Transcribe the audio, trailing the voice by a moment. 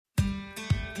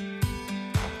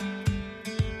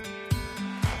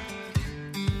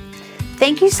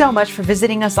Thank you so much for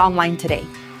visiting us online today.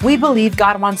 We believe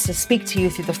God wants to speak to you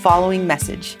through the following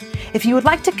message. If you would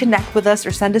like to connect with us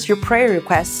or send us your prayer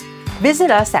requests,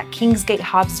 visit us at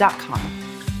kingsgatehobbs.com.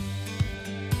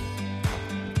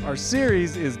 Our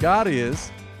series is God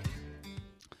Is,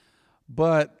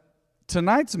 but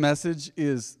tonight's message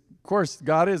is, of course,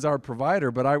 God is our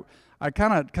provider, but I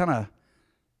kind of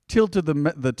tilted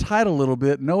the title a little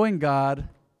bit, Knowing God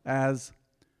as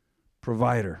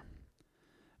Provider.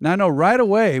 Now, I know right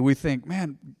away we think,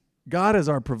 man, God is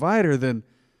our provider, then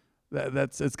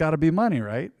it's got to be money,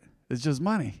 right? It's just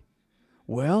money.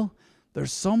 Well,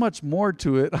 there's so much more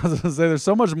to it. I was going to say there's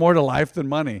so much more to life than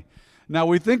money. Now,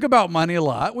 we think about money a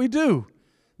lot. We do.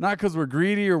 Not because we're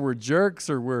greedy or we're jerks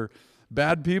or we're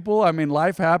bad people. I mean,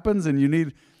 life happens and you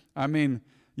need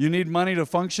money to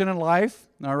function in life,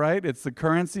 all right? It's the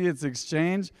currency, it's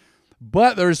exchange.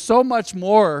 But there's so much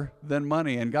more than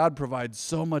money, and God provides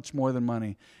so much more than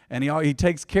money. And He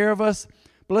takes care of us.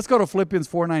 But let's go to Philippians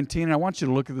 4:19, and I want you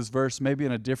to look at this verse maybe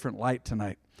in a different light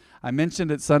tonight. I mentioned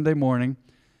it Sunday morning.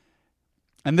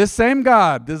 And this same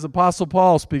God, this is Apostle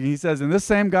Paul speaking, he says, and this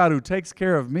same God who takes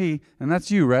care of me, and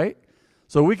that's you, right?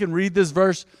 So we can read this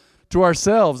verse to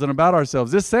ourselves and about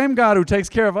ourselves. This same God who takes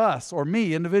care of us, or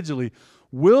me individually,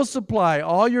 will supply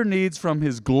all your needs from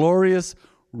His glorious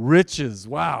riches.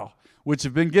 Wow. Which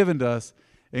have been given to us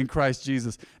in Christ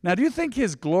Jesus. Now, do you think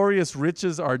His glorious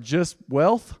riches are just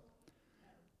wealth?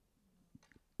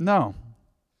 No,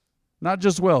 not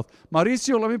just wealth.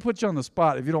 Mauricio, let me put you on the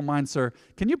spot, if you don't mind, sir.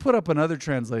 Can you put up another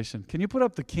translation? Can you put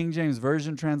up the King James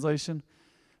Version translation?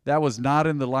 That was not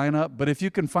in the lineup, but if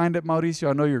you can find it, Mauricio,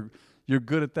 I know you're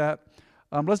good at that.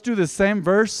 Let's do the same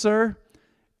verse, sir,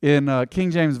 in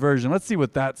King James Version. Let's see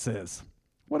what that says.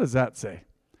 What does that say?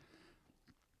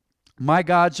 My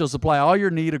God shall supply all your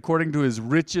need according to His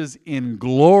riches in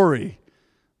glory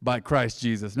by Christ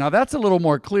Jesus. Now that's a little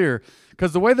more clear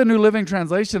because the way the New Living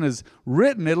Translation is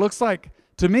written, it looks like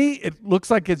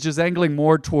it's just angling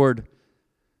more toward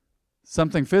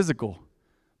something physical.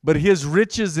 But His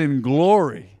riches in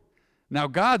glory. Now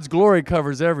God's glory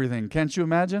covers everything. Can't you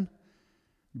imagine?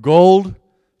 Gold,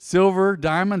 silver,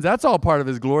 diamonds, that's all part of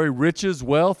His glory. Riches,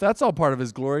 wealth, that's all part of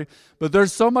His glory. But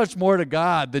there's so much more to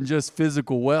God than just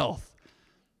physical wealth.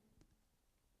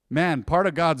 Man, part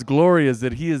of God's glory is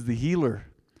that He is the healer.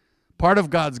 Part of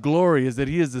God's glory is that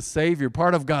He is the Savior.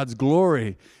 Part of God's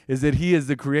glory is that He is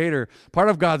the Creator. Part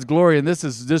of God's glory, and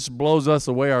this blows us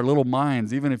away, our little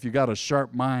minds, even if you got a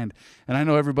sharp mind. And I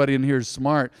know everybody in here is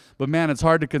smart, but man, it's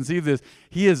hard to conceive this.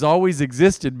 He has always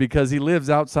existed because He lives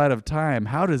outside of time.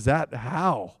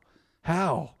 How?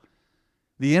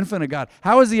 The infinite God.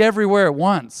 How is He everywhere at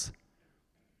once?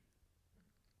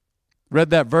 Read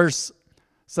that verse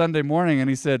Sunday morning, and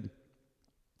he said,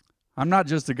 I'm not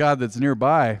just a God that's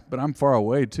nearby, but I'm far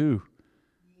away too.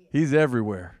 He's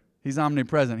everywhere. He's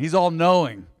omnipresent. He's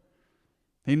all-knowing.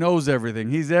 He knows everything.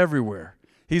 He's everywhere.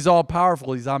 He's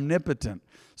all-powerful. He's omnipotent.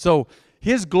 So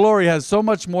His glory has so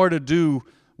much more to do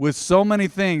with so many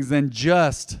things than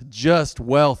just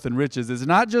wealth and riches. It's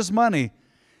not just money.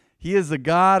 He is the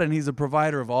God, and He's a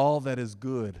provider of all that is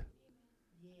good.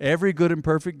 Every good and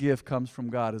perfect gift comes from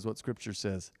God, is what Scripture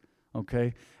says.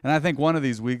 Okay, and I think one of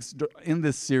these weeks in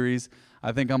this series,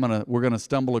 I think we're gonna we're gonna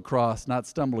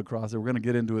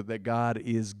get into it that God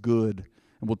is good,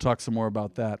 and we'll talk some more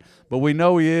about that. But we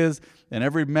know He is, and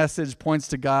every message points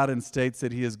to God and states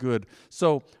that He is good.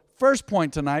 So, first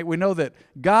point tonight, we know that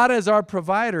God as our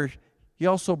provider, He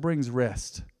also brings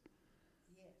rest.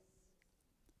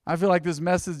 I feel like this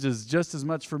message is just as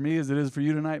much for me as it is for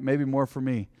you tonight, maybe more for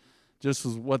me. Just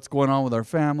as what's going on with our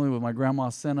family, with my grandma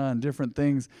Senna and different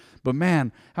things. But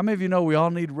man, how many of you know we all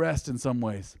need rest in some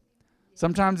ways?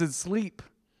 Sometimes it's sleep.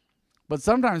 But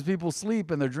sometimes people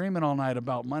sleep and they're dreaming all night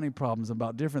about money problems,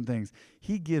 about different things.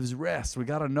 He gives rest. We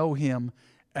got to know Him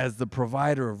as the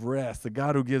provider of rest, the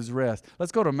God who gives rest.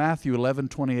 Let's go to Matthew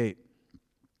 11:28.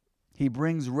 He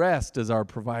brings rest as our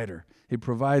provider. He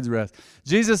provides rest.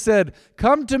 Jesus said,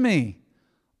 "Come to me,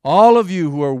 all of you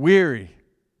who are weary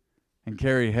and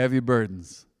carry heavy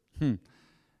burdens, and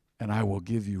I will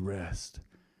give you rest."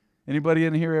 Anybody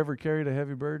in here ever carried a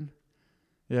heavy burden?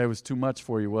 Yeah, it was too much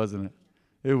for you, wasn't it?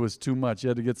 It was too much. You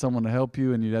had to get someone to help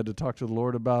you, and you had to talk to the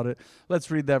Lord about it. Let's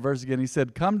read that verse again. He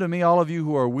said, "Come to me, all of you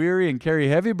who are weary and carry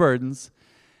heavy burdens,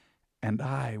 and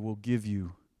I will give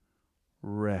you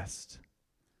rest."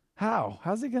 How?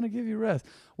 How's He going to give you rest?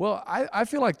 Well, I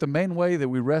feel like the main way that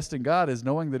we rest in God is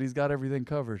knowing that He's got everything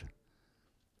covered.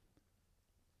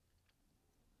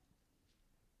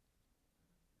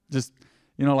 Just,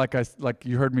 like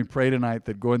you heard me pray tonight,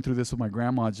 that going through this with my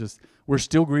grandma, we're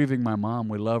still grieving my mom.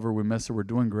 We love her. We miss her. We're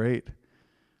doing great.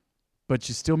 But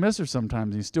you still miss her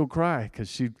sometimes. You still cry because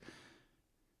she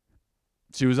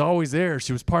was always there.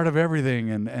 She was part of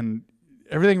everything, and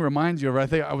everything reminds you of her. I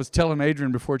think I was telling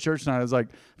Adrian before church tonight, I was like,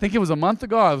 I think it was a month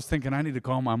ago, I was thinking I need to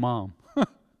call my mom.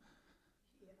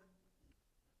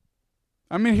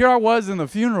 I mean, here I was in the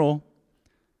funeral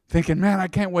thinking, man, I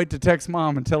can't wait to text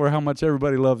mom and tell her how much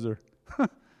everybody loves her.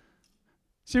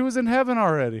 She was in heaven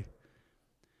already.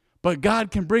 But God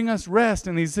can bring us rest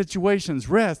in these situations.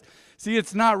 Rest. See,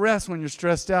 it's not rest when you're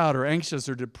stressed out or anxious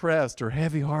or depressed or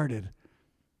heavy-hearted.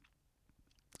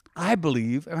 I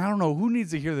believe, and I don't know who needs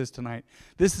to hear this tonight,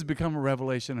 this has become a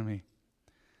revelation to me.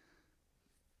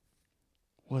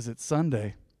 Was it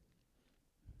Sunday?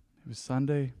 It was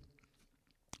Sunday,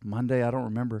 Monday, I don't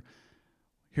remember,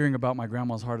 hearing about my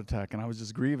grandma's heart attack, and I was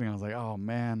just grieving. I was like, oh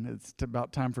man, it's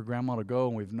about time for grandma to go,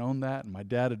 and we've known that, and my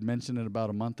dad had mentioned it about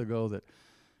a month ago that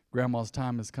grandma's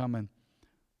time is coming.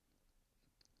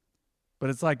 But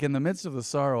it's like in the midst of the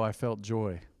sorrow, I felt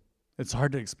joy. It's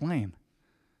hard to explain.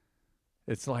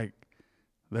 It's like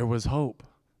there was hope.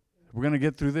 We're going to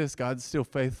get through this. God's still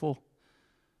faithful.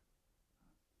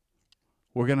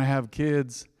 We're going to have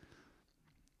kids.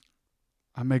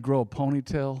 I may grow a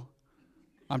ponytail.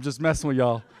 I'm just messing with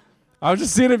y'all. I was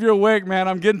just seeing if you're awake, man.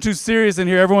 I'm getting too serious in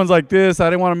here. Everyone's like this. I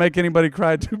didn't want to make anybody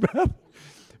cry too bad.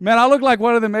 Man, I look like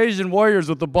one of them Asian warriors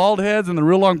with the bald heads and the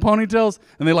real long ponytails,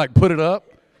 and they like put it up,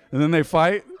 and then they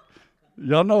fight.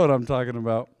 Y'all know what I'm talking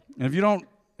about. And if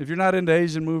you're not into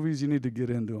Asian movies, you need to get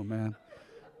into them, man.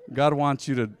 God wants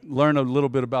you to learn a little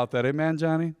bit about that. Amen,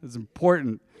 Johnny? It's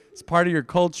important. It's part of your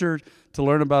culture to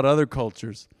learn about other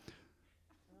cultures.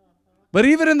 But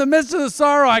even in the midst of the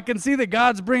sorrow, I can see that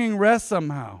God's bringing rest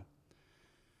somehow.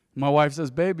 My wife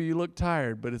says, baby, you look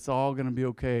tired, but it's all going to be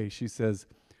okay. She says,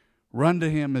 run to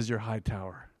him as your high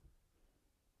tower.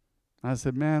 I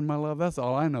said, man, my love, that's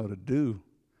all I know to do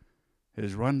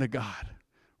is run to God.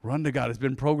 Run to God. It's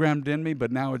been programmed in me,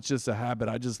 but now it's just a habit.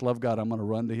 I just love God. I'm going to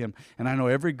run to him. And I know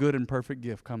every good and perfect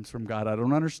gift comes from God. I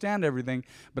don't understand everything,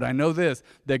 but I know this,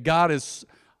 that God is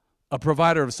a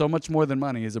provider of so much more than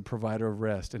money. He's a provider of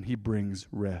rest, and he brings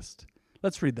rest.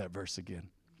 Let's read that verse again.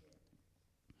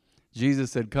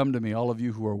 Jesus said, come to me, all of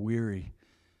you who are weary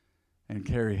and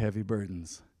carry heavy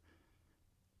burdens,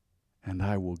 and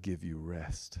I will give you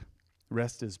rest.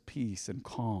 Rest is peace and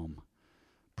calm.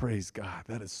 Praise God.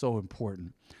 That is so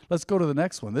important. Let's go to the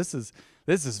next one. This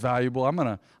is valuable. I'm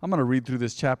gonna read through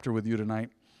this chapter with you tonight.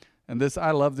 And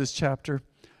I love this chapter.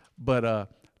 But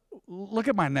look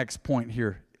at my next point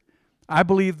here. I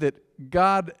believe that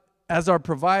God, as our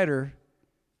provider,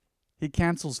 he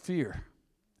cancels fear.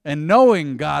 And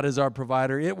knowing God is our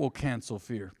provider, it will cancel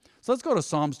fear. So let's go to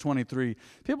Psalms 23.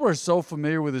 People are so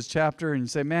familiar with this chapter, and you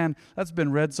say, man, that's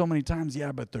been read so many times.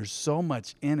 Yeah, but there's so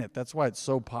much in it. That's why it's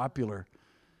so popular.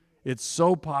 It's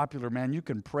so popular, man. You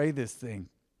can pray this thing.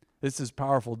 This is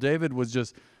powerful. David was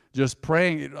just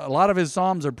praying. A lot of his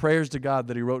psalms are prayers to God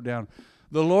that he wrote down.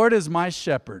 The Lord is my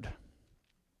shepherd.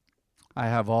 I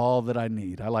have all that I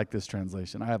need. I like this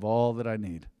translation. I have all that I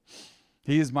need.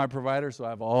 He is my provider, so I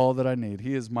have all that I need.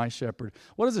 He is my shepherd.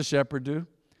 What does a shepherd do?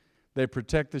 They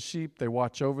protect the sheep. They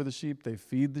watch over the sheep. They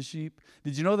feed the sheep.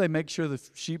 Did you know they make sure the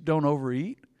sheep don't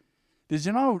overeat? Did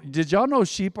y'all know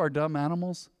sheep are dumb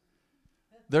animals?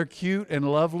 They're cute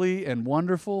and lovely and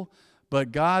wonderful,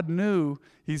 but God knew.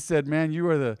 He said, man, you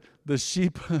are the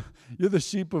sheep. You're the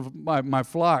sheep of my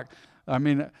flock. I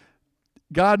mean,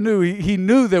 God knew. He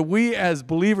knew that we as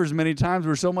believers many times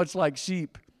were so much like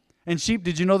sheep. And sheep,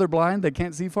 did you know they're blind? They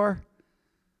can't see far.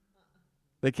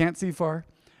 They can't see far.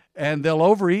 And they'll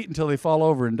overeat until they fall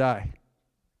over and die.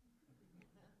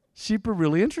 Sheep are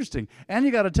really interesting. And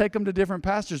you got to take them to different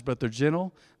pastures, but they're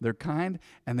gentle, they're kind,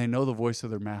 and they know the voice of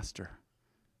their master.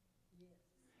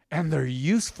 And they're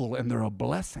useful, and they're a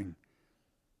blessing.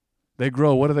 They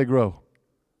grow. What do they grow?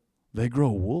 They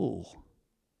grow wool.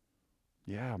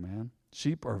 Yeah, man.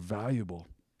 Sheep are valuable,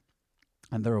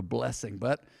 and they're a blessing,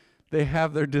 but they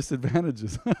have their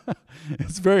disadvantages.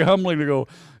 It's very humbling to go,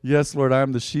 yes, Lord, I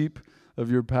am the sheep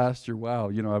of your pasture. Wow,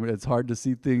 it's hard to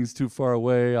see things too far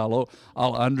away. I'll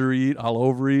undereat, I'll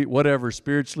overeat, whatever,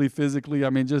 spiritually, physically.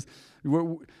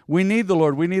 We need the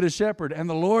Lord. We need a shepherd, and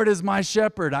the Lord is my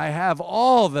shepherd. I have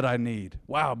all that I need.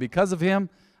 Wow, because of him,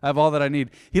 I have all that I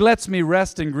need. He lets me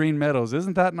rest in green meadows.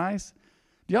 Isn't that nice?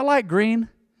 Do y'all like green?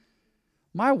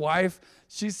 My wife,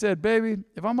 she said, baby,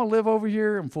 if I'm going to live over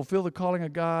here and fulfill the calling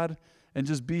of God and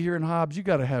just be here in Hobbs, you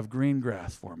got to have green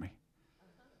grass for me.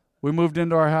 We moved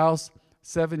into our house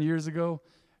 7 years ago,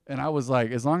 and I was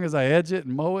like, as long as I edge it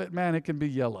and mow it, man, it can be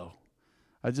yellow.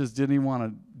 I just didn't even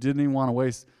want to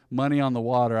waste money on the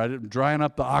water. I'm drying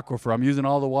up the aquifer. I'm using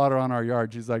all the water on our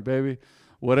yard. She's like, baby,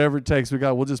 whatever it takes.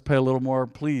 We'll just pay a little more.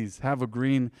 Please have a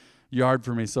green yard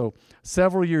for me. So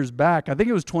several years back, I think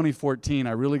it was 2014,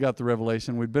 I really got the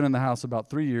revelation. We'd been in the house about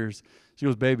 3 years. She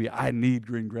goes, baby, I need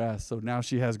green grass. So now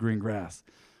she has green grass.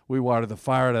 We water the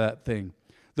fire to that thing.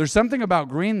 There's something about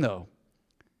green, though.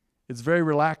 It's very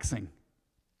relaxing.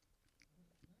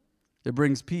 It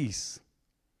brings peace.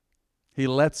 He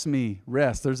lets me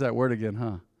rest. There's that word again,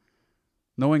 huh?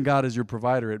 Knowing God is your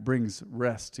provider, it brings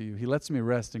rest to you. He lets me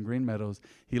rest in green meadows.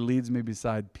 He leads me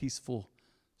beside peaceful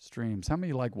streams. How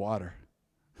many like water?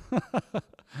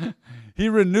 He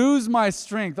renews my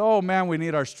strength. Oh, man, we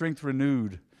need our strength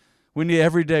renewed.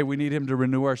 Every day we need him to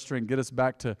renew our strength, get us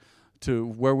back to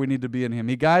where we need to be in him.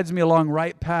 He guides me along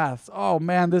right paths. Oh,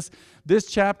 man, this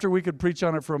chapter, we could preach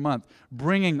on it for a month.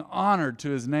 Bringing honor to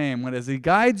his name. As he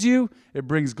guides you, it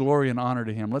brings glory and honor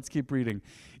to him. Let's keep reading.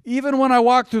 Even when I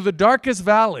walk through the darkest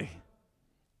valley.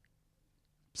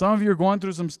 Some of you are going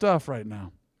through some stuff right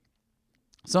now.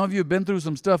 Some of you have been through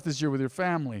some stuff this year with your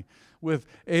family, with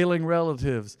ailing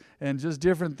relatives, and just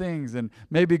different things, and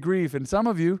maybe grief. And some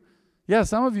of you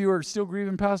are still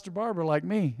grieving Pastor Barbara like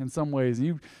me in some ways.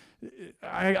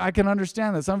 I can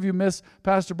understand that. Some of you miss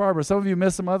Pastor Barbara. Some of you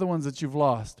miss some other ones that you've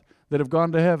lost that have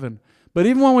gone to heaven. But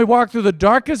even when we walk through the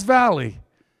darkest valley,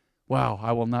 wow,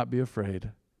 I will not be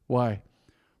afraid. Why?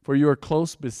 For you are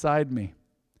close beside me.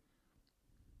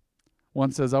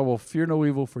 One says, I will fear no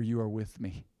evil, for you are with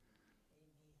me.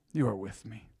 You are with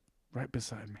me, right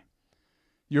beside me.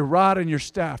 Your rod and your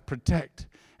staff protect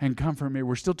and comfort me.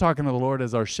 We're still talking to the Lord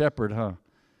as our shepherd, huh?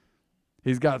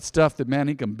 He's got stuff that, man,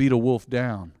 he can beat a wolf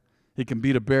down. He can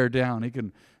beat a bear down. He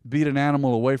can beat an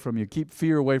animal away from you, keep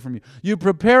fear away from you. You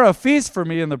prepare a feast for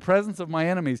me in the presence of my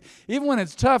enemies. Even when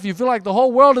it's tough, you feel like the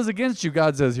whole world is against you.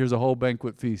 God says, here's a whole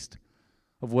banquet feast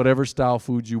of whatever style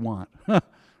food you want,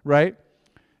 right?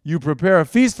 You prepare a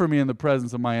feast for me in the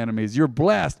presence of my enemies. You're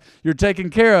blessed. You're taken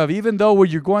care of. Even though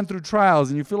you're going through trials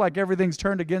and you feel like everything's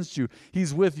turned against you,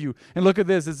 he's with you. And look at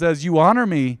this. It says, you honor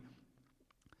me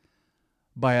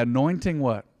by anointing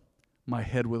what? My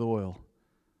head with oil.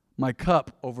 My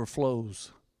cup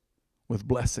overflows with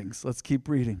blessings. Let's keep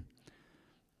reading.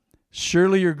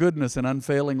 Surely your goodness and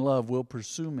unfailing love will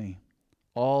pursue me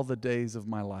all the days of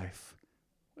my life.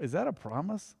 Is that a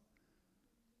promise?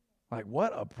 Like,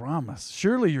 what a promise.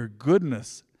 Surely your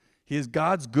goodness,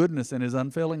 God's goodness and his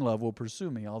unfailing love will pursue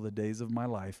me all the days of my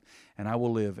life, and I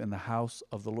will live in the house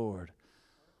of the Lord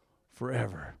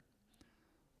forever.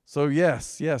 So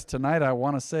yes, tonight I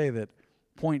want to say that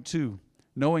point 2,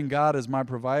 knowing God as my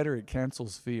provider, it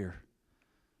cancels fear.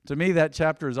 To me, that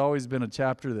chapter has always been a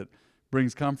chapter that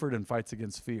brings comfort and fights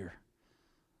against fear.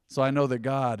 So I know that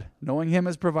God, knowing him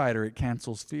as provider, it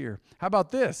cancels fear. How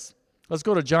about this? Let's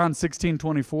go to John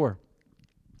 16:24.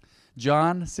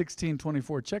 John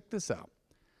 16:24. Check this out.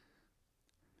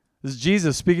 This is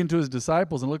Jesus speaking to his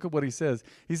disciples, and look at what he says.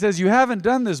 He says, you haven't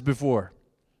done this before.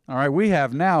 All right, we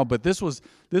have now, but this was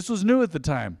new at the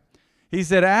time. He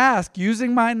said, ask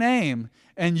using my name,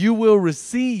 and you will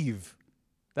receive.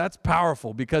 That's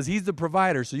powerful because he's the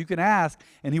provider, so you can ask,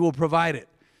 and he will provide it.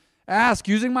 Ask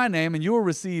using my name, and you will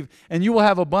receive, and you will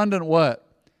have abundant what?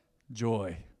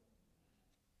 Joy.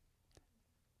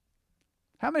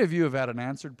 How many of you have had an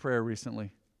answered prayer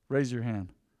recently? Raise your hand.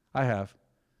 I have.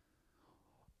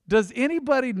 Does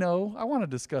anybody know? I want to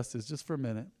discuss this just for a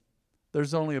minute.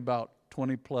 There's only about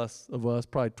 20 plus of us,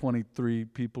 probably 23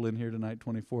 people in here tonight,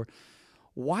 24.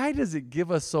 Why does it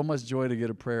give us so much joy to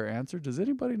get a prayer answered? Does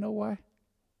anybody know why?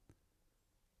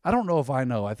 I don't know if I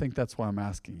know. I think that's why I'm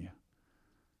asking you.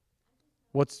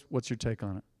 What's your take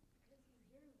on it?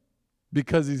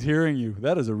 Because he's hearing you.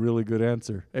 That is a really good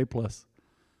answer. A+.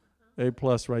 A+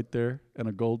 right there, and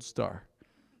a gold star.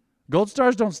 Gold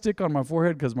stars don't stick on my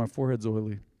forehead because my forehead's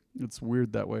oily. It's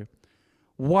weird that way.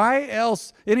 Why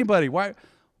else? Anybody?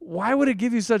 Why would it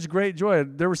give you such great joy?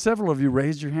 There were several of you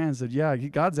raised your hands and said, yeah,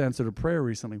 God's answered a prayer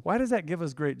recently. Why does that give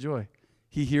us great joy?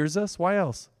 He hears us. Why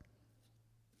else?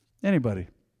 Anybody?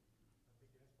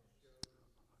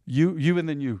 You and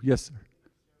then you. Yes, sir.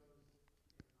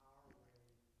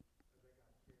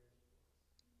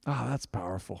 Oh, that's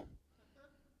powerful.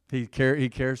 He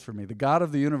cares for me. The God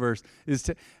of the universe is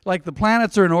like the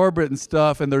planets are in orbit and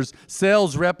stuff, and there's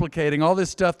cells replicating, all this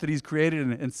stuff that he's created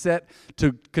and set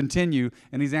to continue,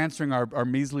 and he's answering our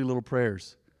measly little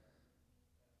prayers.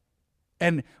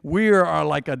 And we are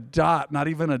like a dot, not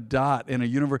even a dot in a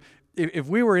universe. If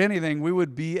we were anything, we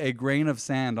would be a grain of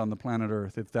sand on the planet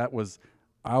Earth, if that was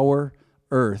our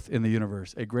Earth in the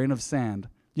universe, a grain of sand.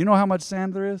 You know how much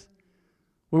sand there is?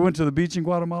 We went to the beach in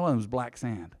Guatemala, and it was black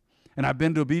sand. And I've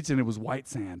been to a beach, and it was white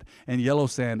sand and yellow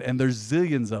sand, and there's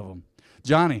zillions of them.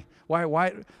 Johnny,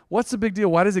 what's the big deal?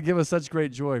 Why does it give us such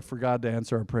great joy for God to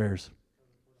answer our prayers?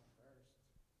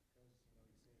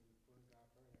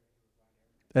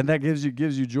 And that gives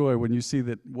you joy when you see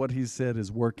that what he said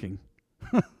is working.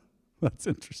 That's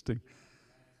interesting.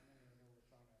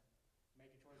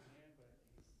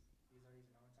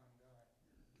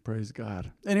 Praise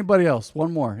God. Anybody else?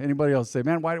 One more. Anybody else say,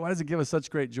 man, why does it give us such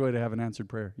great joy to have an answered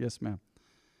prayer? Yes, ma'am.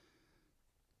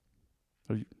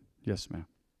 Yes, ma'am.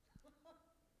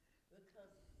 Because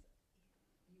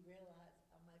you realize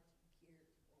how much he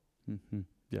cares for. Mm-hmm.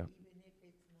 Yeah. Even if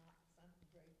it's not something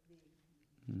very big,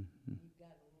 Mm-hmm. you've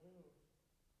got a little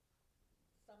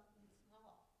something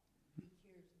small. He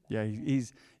cares about. Yeah,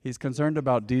 he's concerned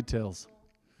about details.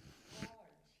 Large,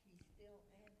 he still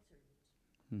answers.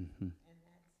 Mm-hmm. And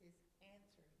that's his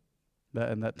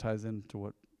answering. That ties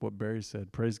into what Barry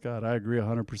said. Praise God. I agree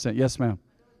 100%. Yes, ma'am.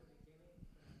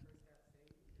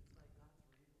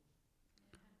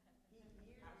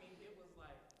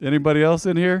 Anybody else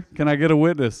in here? Can I get a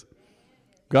witness?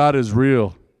 God is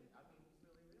real.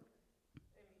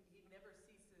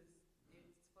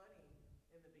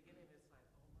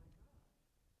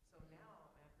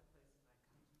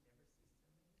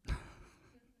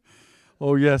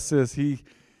 Oh yes, sis. He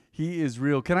is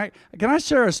real. Can I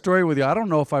share a story with you? I don't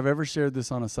know if I've ever shared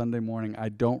this on a Sunday morning. I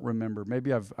don't remember.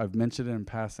 Maybe I've mentioned it in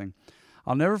passing.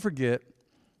 I'll never forget.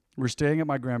 We're staying at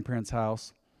my grandparents'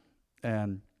 house,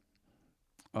 and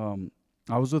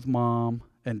I was with Mom,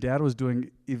 and Dad was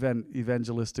doing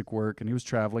evangelistic work, and he was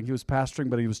traveling. He was pastoring,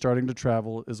 but he was starting to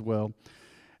travel as well.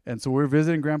 And so we were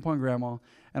visiting Grandpa and Grandma,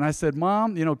 and I said,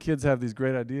 Mom, kids have these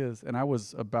great ideas. And I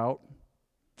was about,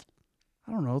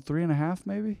 3.5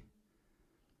 maybe.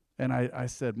 And I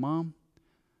said, Mom,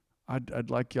 I'd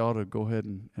like y'all to go ahead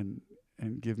and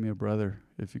give me a brother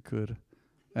if you could.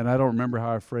 And I don't remember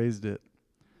how I phrased it,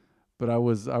 but I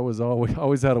was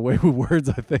always had a way with words,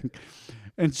 I think.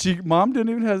 And Mom didn't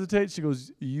even hesitate. She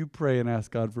goes, you pray and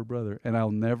ask God for a brother. And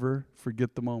I'll never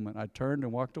forget the moment. I turned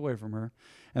and walked away from her.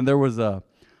 And there was a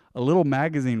little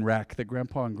magazine rack that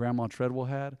Grandpa and Grandma Treadwell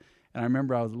had. And I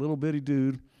remember I was a little bitty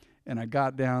dude. And I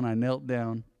got down, I knelt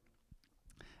down.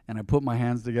 And I put my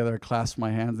hands together, I clasped my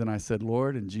hands, and I said,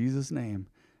 Lord, in Jesus' name,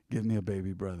 give me a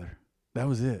baby brother. That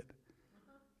was it.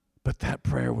 But that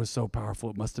prayer was so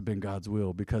powerful, it must have been God's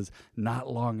will, because not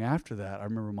long after that, I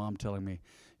remember Mom telling me,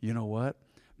 you know what,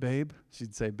 babe?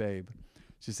 She'd say, babe.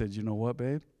 She said, you know what,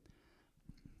 babe?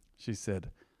 She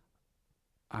said,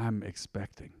 I'm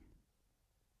expecting.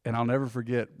 And I'll never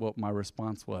forget what my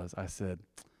response was. I said,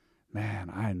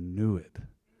 man, I knew it.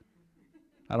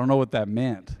 I don't know what that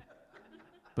meant,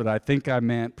 but I think I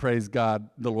meant, praise God,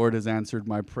 the Lord has answered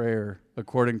my prayer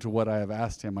according to what I have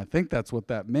asked him. I think that's what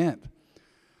that meant.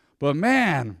 But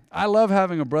man, I love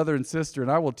having a brother and sister, and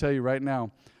I will tell you right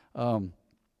now,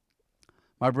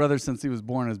 my brother, since he was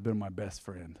born, has been my best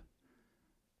friend.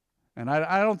 And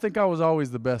I don't think I was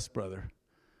always the best brother,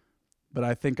 but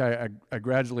I think I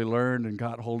gradually learned and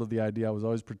got hold of the idea. I was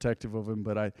always protective of him,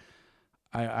 but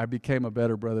I became a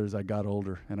better brother as I got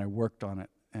older, and I worked on it.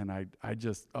 And I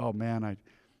just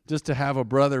to have a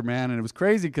brother, man, and it was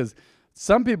crazy because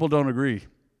some people don't agree.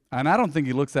 And I don't think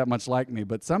he looks that much like me,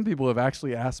 but some people have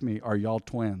actually asked me, are y'all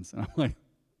twins? And I'm like,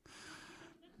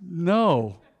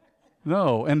 no.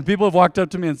 And people have walked up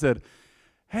to me and said,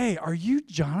 hey, are you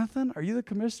Jonathan? Are you the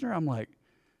commissioner? I'm like,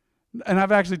 and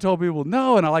I've actually told people,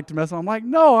 no, and I like to mess with them. I'm like,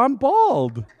 no, I'm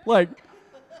bald. Like,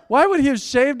 why would he have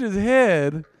shaved his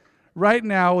head right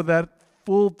now with that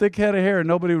full, thick head of hair and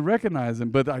nobody would recognize him?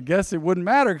 But I guess it wouldn't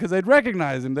matter because they'd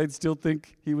recognize him. They'd still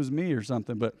think he was me or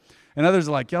something. And others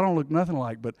are like, y'all don't look nothing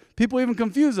alike. But people even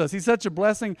confuse us. He's such a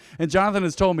blessing. And Jonathan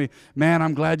has told me, man,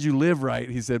 I'm glad you live right.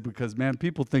 He said, because, man,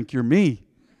 people think you're me.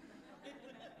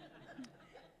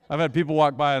 I've had people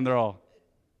walk by and they're all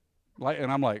like,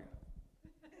 and I'm like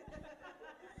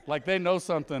they know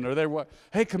something, or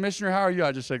hey, Commissioner, how are you?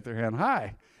 I just shake their hand,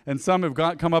 hi. And some have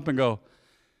come up and go,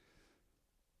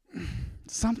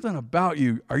 something about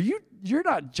you. You're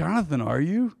not Jonathan, are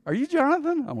you? Are you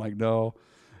Jonathan? I'm like, no.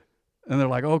 And they're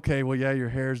like, okay, well, yeah, your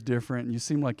hair's different. And you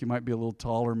seem like you might be a little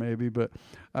taller maybe, but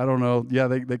I don't know. Yeah,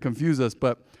 they confuse us.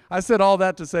 But I said all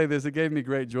that to say this. It gave me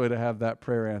great joy to have that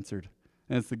prayer answered.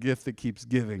 And it's the gift that keeps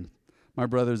giving. My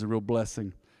brother's a real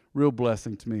blessing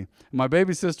to me. My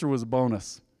baby sister was a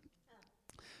bonus.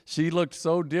 She looked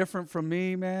so different from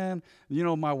me, man. You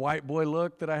know, my white boy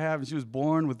look that I have, and she was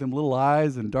born with them little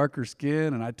eyes and darker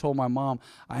skin. And I told my mom,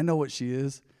 I know what she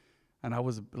is. And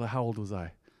how old was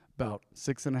I? About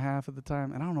 6.5 at the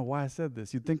time. And I don't know why I said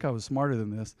this. You'd think I was smarter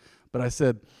than this. But I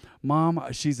said, Mom,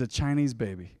 she's a Chinese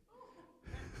baby.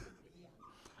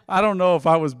 I don't know if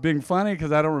I was being funny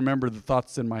because I don't remember the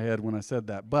thoughts in my head when I said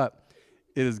that, but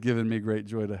it has given me great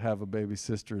joy to have a baby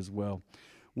sister as well.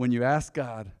 When you ask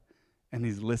God and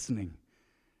he's listening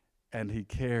and he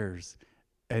cares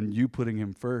and you putting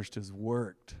him first has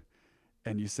worked,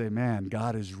 and you say, man,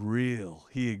 God is real.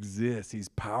 He exists. He's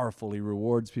powerful. He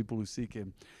rewards people who seek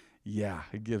him. Yeah,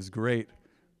 it gives great,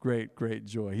 great, great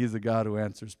joy. He's a God who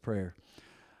answers prayer.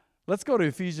 Let's go to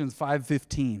Ephesians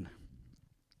 5:15.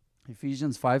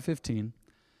 Ephesians 5:15.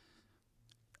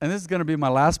 And this is going to be my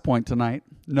last point tonight,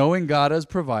 knowing God as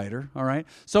provider, all right?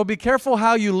 So be careful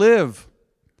how you live.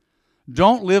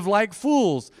 Don't live like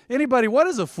fools. Anybody, what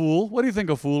is a fool? What do you think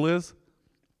a fool is?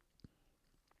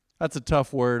 That's a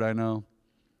tough word, I know.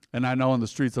 And I know in the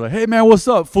streets they're like, hey man, what's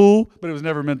up, fool? But it was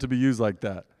never meant to be used like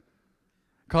that.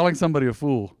 Calling somebody a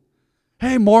fool.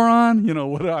 Hey, moron, you know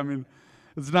what I mean?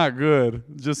 It's not good.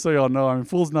 Just so y'all know, I mean,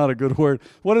 fool's not a good word.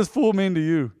 What does fool mean to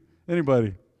you?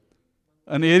 Anybody?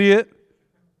 An idiot?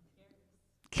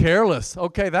 Careless.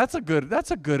 Okay, that's a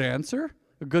good answer.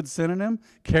 A good synonym.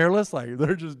 Careless, like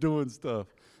they're just doing stuff,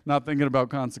 not thinking about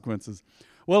consequences.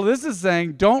 Well, this is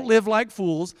saying don't live like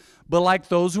fools, but like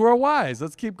those who are wise.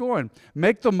 Let's keep going.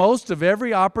 Make the most of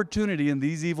every opportunity in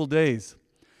these evil days.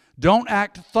 Don't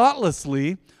act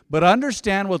thoughtlessly, but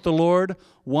understand what the Lord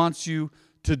wants you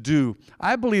to do.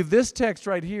 I believe this text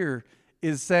right here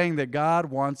is saying that God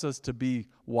wants us to be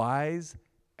wise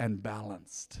and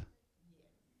balanced.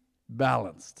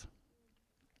 Balanced.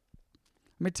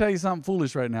 Let me tell you something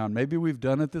foolish right now. And maybe we've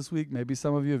done it this week. Maybe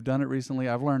some of you have done it recently.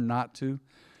 I've learned not to,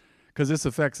 because this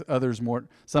affects others more,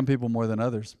 some people more than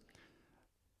others.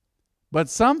 But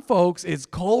some folks, it's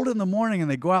cold in the morning and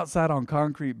they go outside on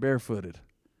concrete barefooted.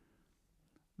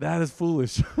 That is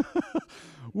foolish.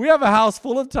 We have a house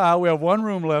full of tile. We have one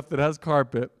room left that has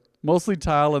carpet, mostly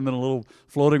tile, and then a little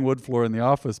floating wood floor in the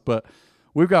office. But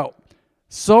we've got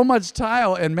so much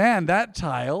tile, and man, that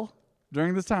tile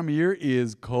during this time of year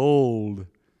is cold.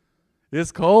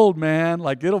 It's cold, man.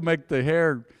 Like it'll make the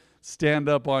hair stand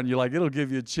up on you. Like it'll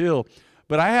give you a chill.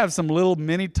 But I have some little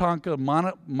mini Tonka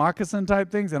moccasin type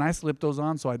things, and I slip those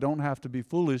on so I don't have to be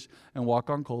foolish and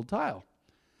walk on cold tile.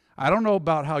 I don't know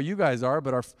about how you guys are,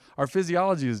 but our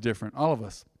physiology is different, all of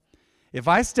us. If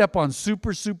I step on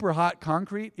super, super hot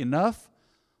concrete enough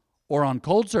or on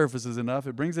cold surfaces enough,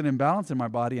 it brings an imbalance in my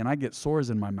body and I get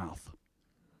sores in my mouth.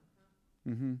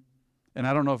 And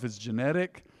I don't know if it's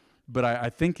genetic, but I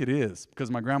think it is,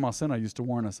 because my grandma Senna used to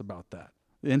warn us about that.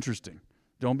 Interesting.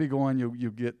 Don't be going,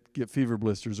 you get fever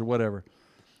blisters or whatever.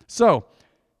 So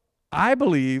I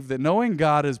believe that knowing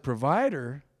God as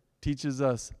provider teaches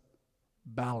us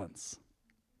balance.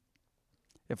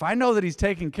 If I know that he's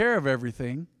taking care of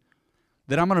everything,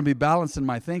 then I'm going to be balanced in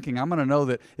my thinking. I'm going to know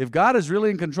that if God is really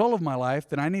in control of my life,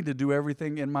 then I need to do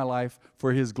everything in my life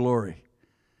for his glory.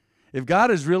 If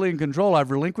God is really in control, I've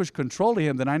relinquished control to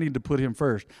him, then I need to put him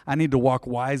first. I need to walk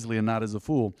wisely and not as a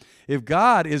fool. If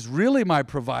God is really my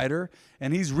provider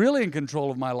and he's really in control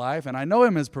of my life and I know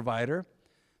him as provider,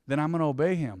 then I'm going to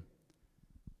obey him.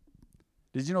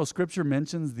 Did you know Scripture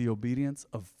mentions the obedience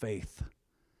of faith?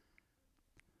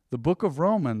 The book of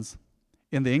Romans,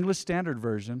 in the English Standard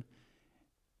Version,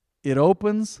 it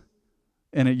opens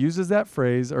and it uses that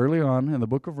phrase early on in the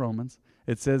book of Romans.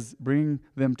 It says, bring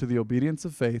them to the obedience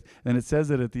of faith, and it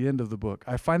says it at the end of the book.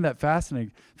 I find that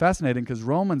fascinating because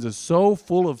Romans is so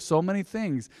full of so many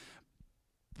things,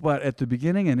 but at the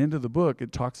beginning and into the book,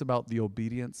 it talks about the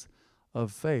obedience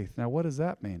of faith. Now, what does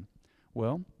that mean?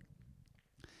 Well,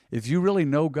 if you really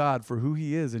know God for who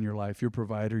he is in your life, your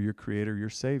provider, your creator, your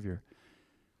savior,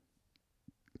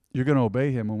 you're going to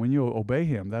obey him. And when you obey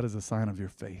him, that is a sign of your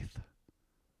faith.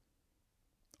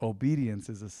 Obedience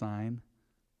is a sign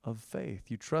of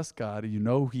faith. You trust God, you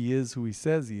know he is who he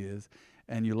says he is,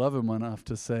 and you love him enough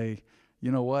to say,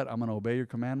 you know what, I'm going to obey your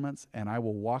commandments, and I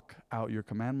will walk out your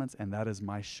commandments, and that is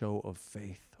my show of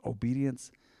faith. Obedience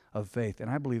of faith.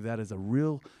 And I believe that is a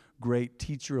real great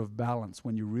teacher of balance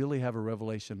when you really have a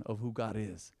revelation of who God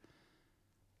is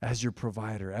as your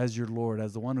provider, as your Lord,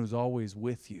 as the one who's always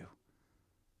with you.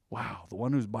 Wow, the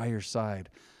one who's by your side.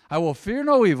 I will fear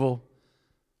no evil,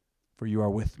 for you are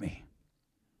with me.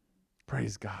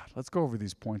 Praise God. Let's go over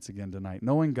these points again tonight.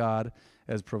 Knowing God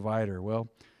as provider. Well,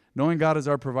 knowing God as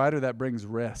our provider, that brings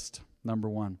rest, number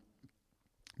one.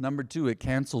 Number two, it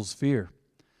cancels fear.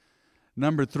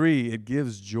 Number three, it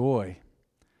gives joy.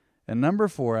 And number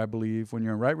four, I believe, when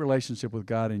you're in right relationship with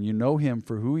God and you know him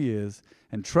for who he is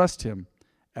and trust him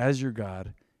as your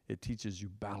God, it teaches you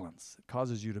balance. It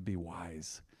causes you to be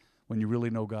wise when you really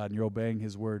know God and you're obeying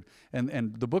his word.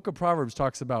 And the book of Proverbs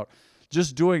talks about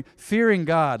just fearing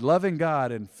God, loving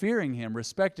God, and fearing him,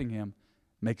 respecting him.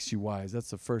 makes you wise. That's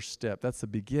the first step. That's the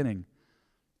beginning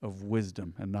of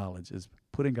wisdom and knowledge, is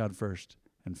putting God first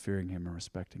and fearing him and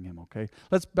respecting him, okay?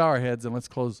 Let's bow our heads and let's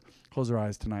close our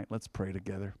eyes tonight. Let's pray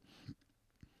together.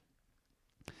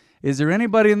 Is there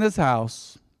anybody in this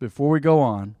house, before we go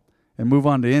on and move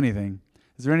on to anything,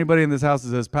 is there anybody in this house that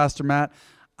says, Pastor Matt,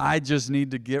 I just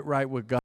need to get right with God?